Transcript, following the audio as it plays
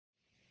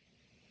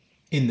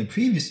In the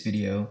previous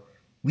video,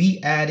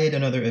 we added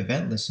another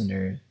event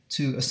listener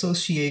to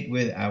associate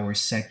with our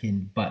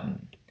second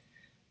button.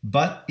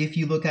 But if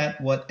you look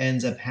at what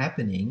ends up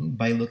happening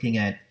by looking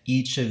at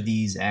each of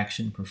these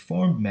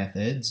actionPerformed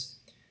methods,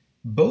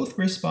 both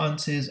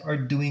responses are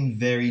doing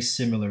very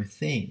similar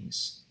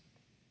things.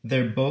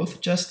 They're both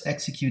just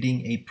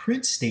executing a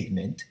print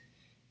statement.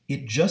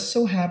 It just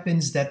so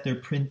happens that they're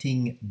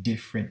printing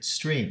different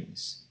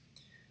strings.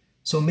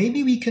 So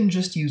maybe we can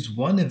just use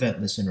one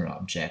event listener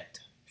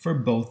object for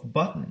both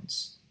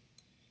buttons.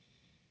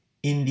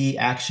 In the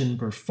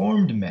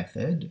actionPerformed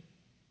method,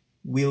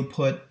 we'll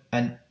put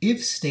an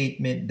if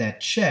statement that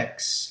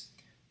checks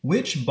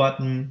which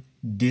button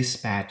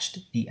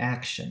dispatched the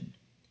action.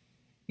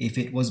 If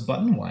it was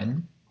button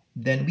 1,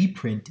 then we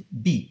print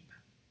beep.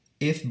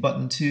 If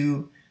button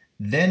 2,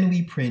 then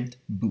we print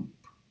boop.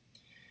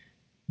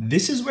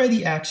 This is where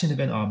the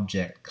ActionEvent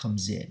object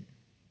comes in.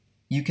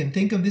 You can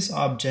think of this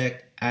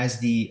object as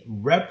the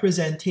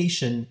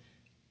representation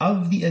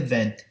of the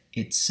event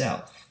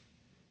itself.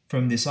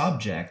 From this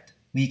object,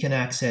 we can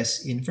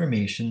access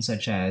information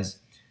such as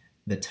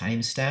the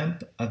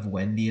timestamp of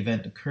when the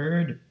event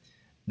occurred,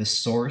 the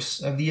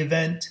source of the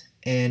event,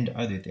 and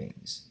other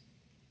things.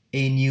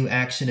 A new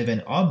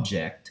ActionEvent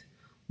object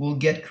will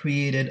get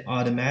created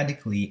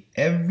automatically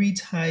every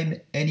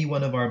time any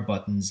one of our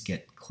buttons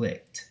get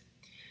clicked.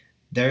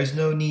 There's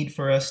no need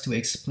for us to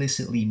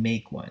explicitly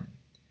make one.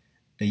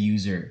 The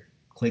user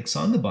clicks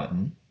on the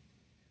button,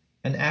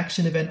 an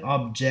ActionEvent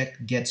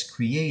object gets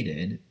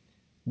created,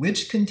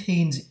 which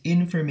contains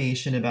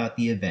information about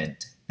the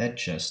event that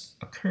just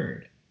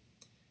occurred.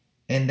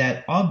 And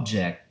that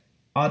object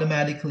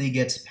automatically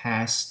gets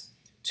passed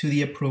to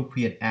the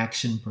appropriate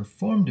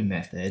ActionPerformed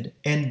method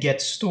and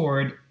gets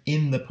stored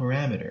in the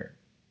parameter.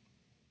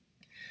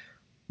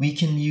 We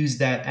can use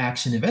that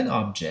ActionEvent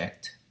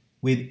object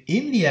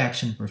within the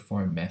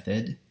ActionPerformed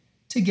method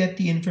to get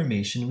the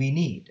information we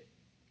need.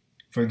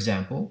 For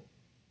example,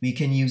 we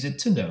can use it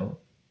to know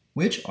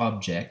which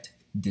object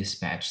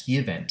dispatched the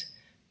event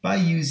by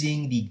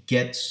using the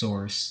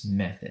getSource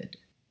method.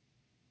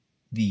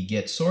 The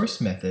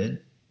getSource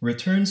method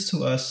returns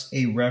to us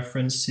a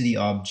reference to the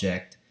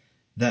object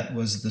that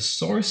was the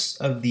source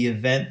of the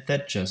event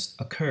that just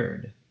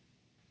occurred.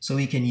 So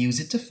we can use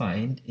it to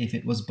find if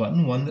it was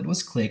button 1 that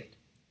was clicked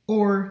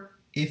or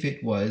if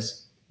it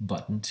was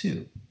button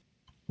 2.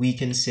 We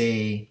can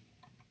say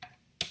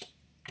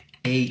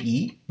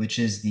AE, which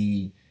is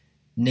the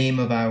name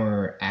of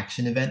our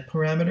ActionEvent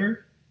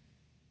parameter,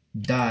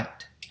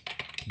 dot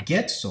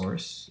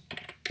getSource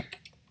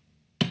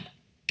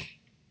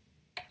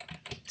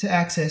to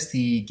access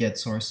the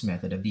getSource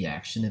method of the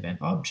ActionEvent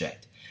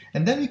object.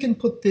 And then we can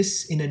put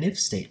this in an if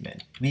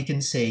statement. We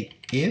can say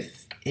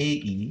if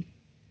AE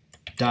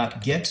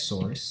dot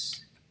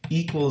getSource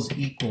equals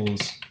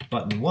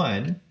button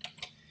 1.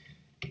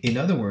 In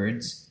other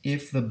words,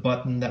 if the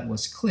button that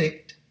was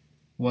clicked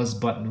was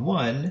button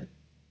 1,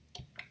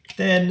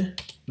 then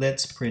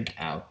let's print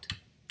out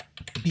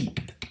beep.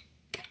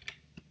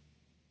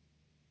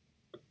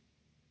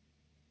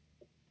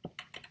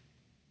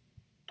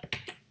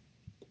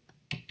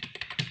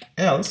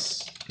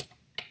 Else,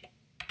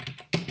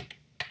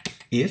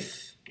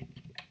 if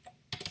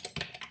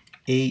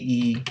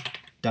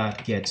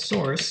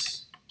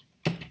AE.getSource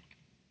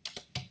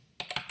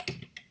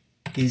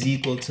is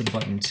equal to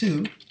button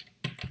 2,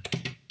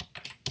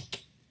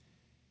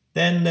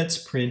 then let's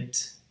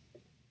print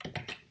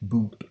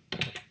boop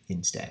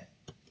instead.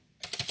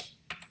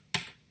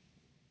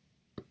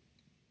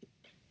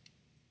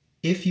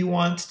 If you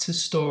want to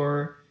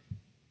store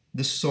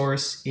the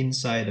source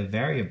inside a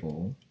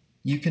variable,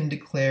 you can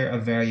declare a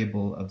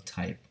variable of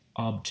type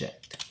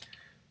object.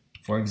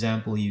 For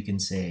example, you can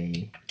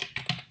say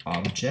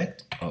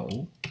object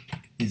O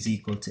is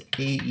equal to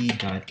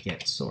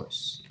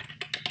AE.getSource.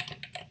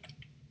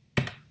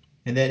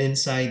 And then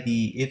inside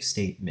the if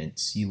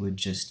statements, you would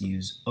just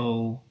use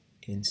O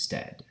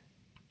instead.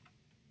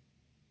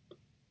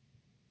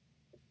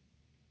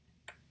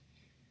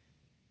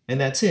 And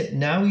that's it.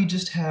 Now we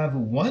just have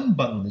one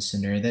button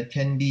listener that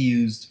can be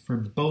used for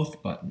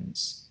both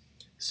buttons.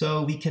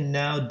 So we can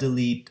now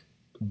delete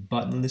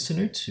button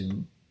listener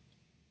 2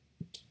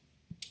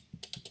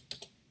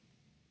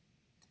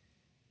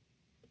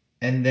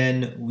 and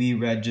then we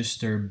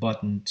register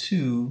button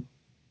 2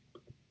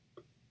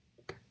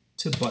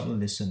 to button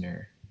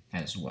listener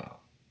as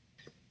well.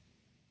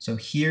 So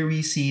here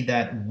we see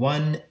that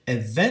one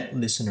event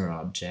listener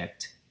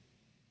object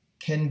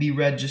can be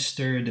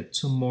registered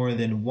to more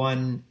than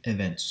one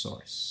event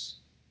source.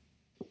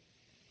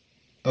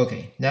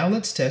 Okay, now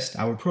let's test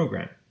our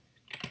program.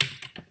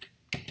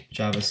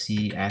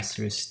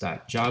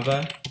 javac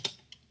 *.java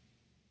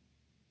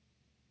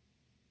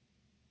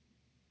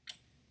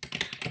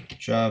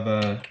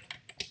Java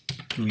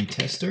GUI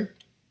tester.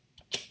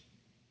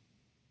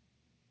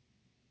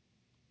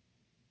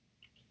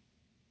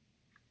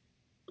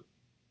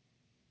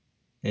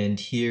 And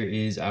here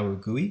is our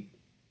GUI.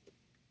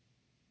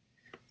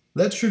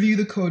 Let's review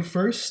the code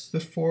first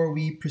before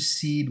we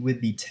proceed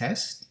with the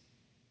test.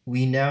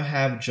 we now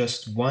have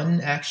just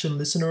one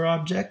ActionListener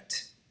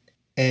object,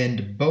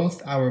 and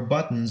both our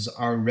buttons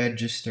are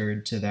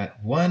registered to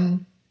that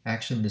one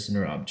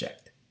ActionListener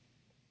object.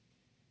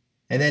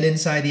 And then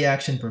inside the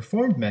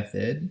actionPerformed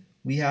method,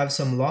 we have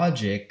some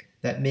logic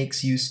that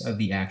makes use of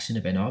the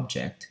ActionEvent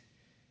object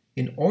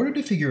in order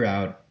to figure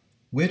out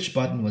which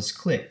button was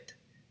clicked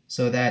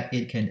so that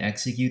it can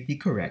execute the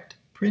correct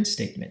print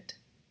statement.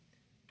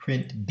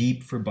 Print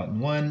beep for button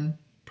 1,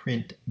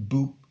 print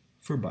boop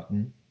for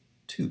button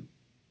 2.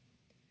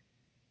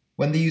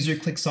 When the user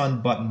clicks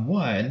on button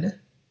 1,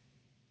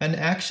 an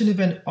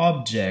ActionEvent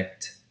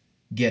object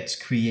gets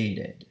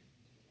created.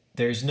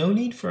 There's no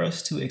need for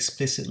us to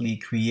explicitly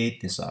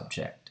create this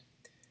object.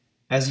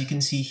 As you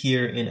can see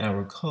here in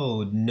our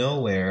code,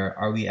 nowhere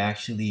are we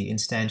actually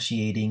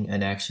instantiating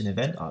an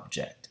ActionEvent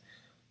object.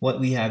 What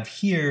we have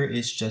here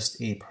is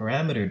just a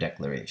parameter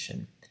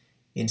declaration.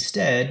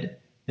 Instead,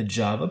 the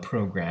Java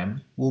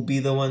program will be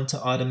the one to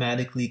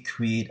automatically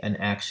create an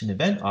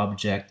ActionEvent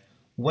object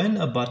when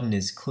a button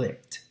is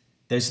clicked.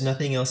 There's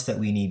nothing else that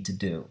we need to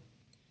do.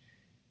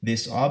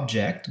 This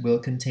object will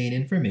contain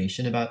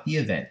information about the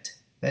event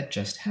that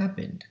just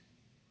happened.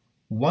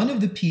 One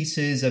of the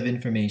pieces of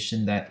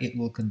information that it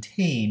will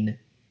contain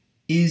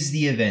is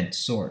the event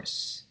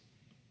source.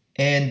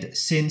 And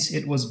since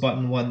it was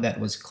button 1 that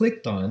was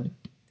clicked on,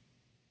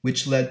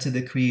 which led to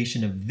the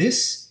creation of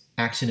this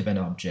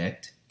ActionEvent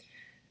object,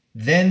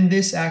 then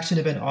this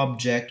ActionEvent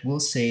object will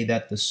say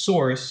that the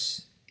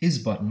source is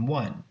button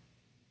 1.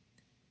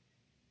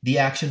 The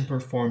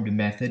actionPerformed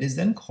method is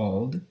then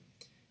called,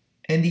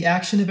 and the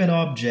ActionEvent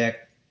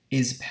object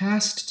is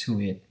passed to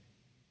it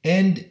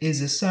and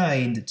is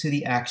assigned to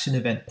the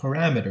ActionEvent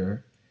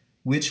parameter,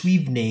 which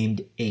we've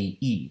named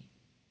AE.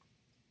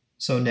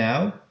 So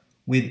now,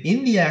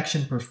 within the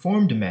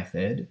actionPerformed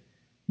method,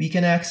 we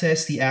can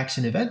access the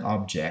ActionEvent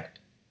object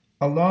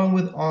along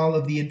with all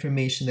of the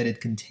information that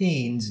it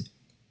contains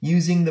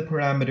using the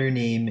parameter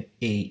name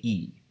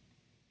AE.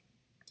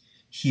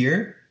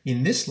 Here,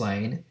 in this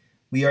line,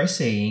 we are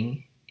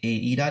saying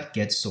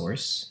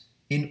ae.getSource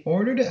in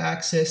order to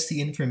access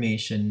the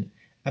information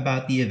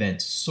about the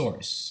event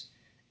source.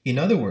 In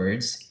other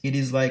words, it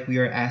is like we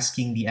are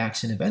asking the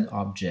ActionEvent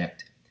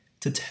object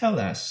to tell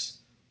us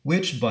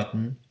which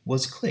button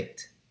was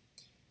clicked.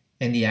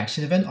 And the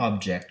ActionEvent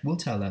object will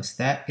tell us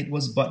that it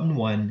was button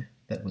 1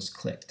 that was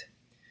clicked.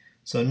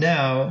 So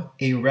now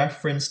a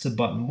reference to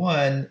button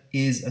 1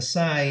 is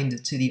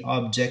assigned to the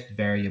object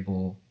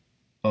variable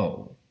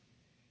O.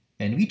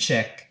 And we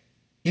check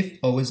if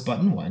O is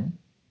button 1,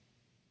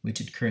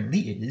 which it currently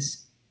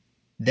is,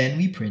 then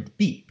we print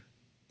beep.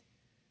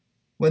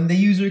 When the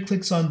user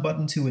clicks on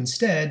button 2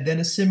 instead, then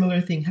a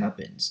similar thing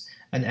happens.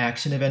 An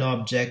ActionEvent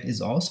object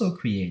is also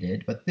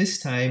created, but this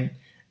time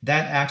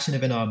that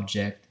ActionEvent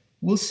object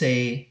will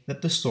say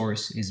that the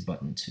source is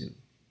button 2.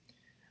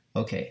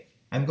 Okay,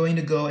 I'm going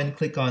to go and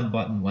click on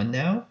button 1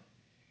 now,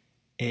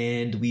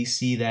 and we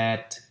see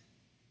that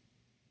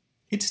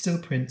it still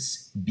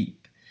prints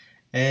beep.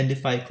 And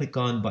if I click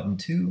on button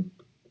 2,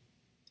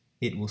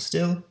 it will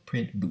still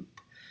print boop.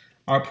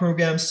 Our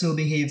program still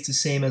behaves the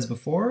same as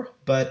before,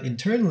 but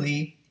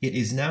internally, it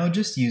is now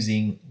just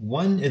using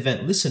one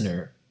event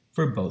listener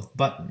for both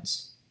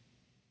buttons.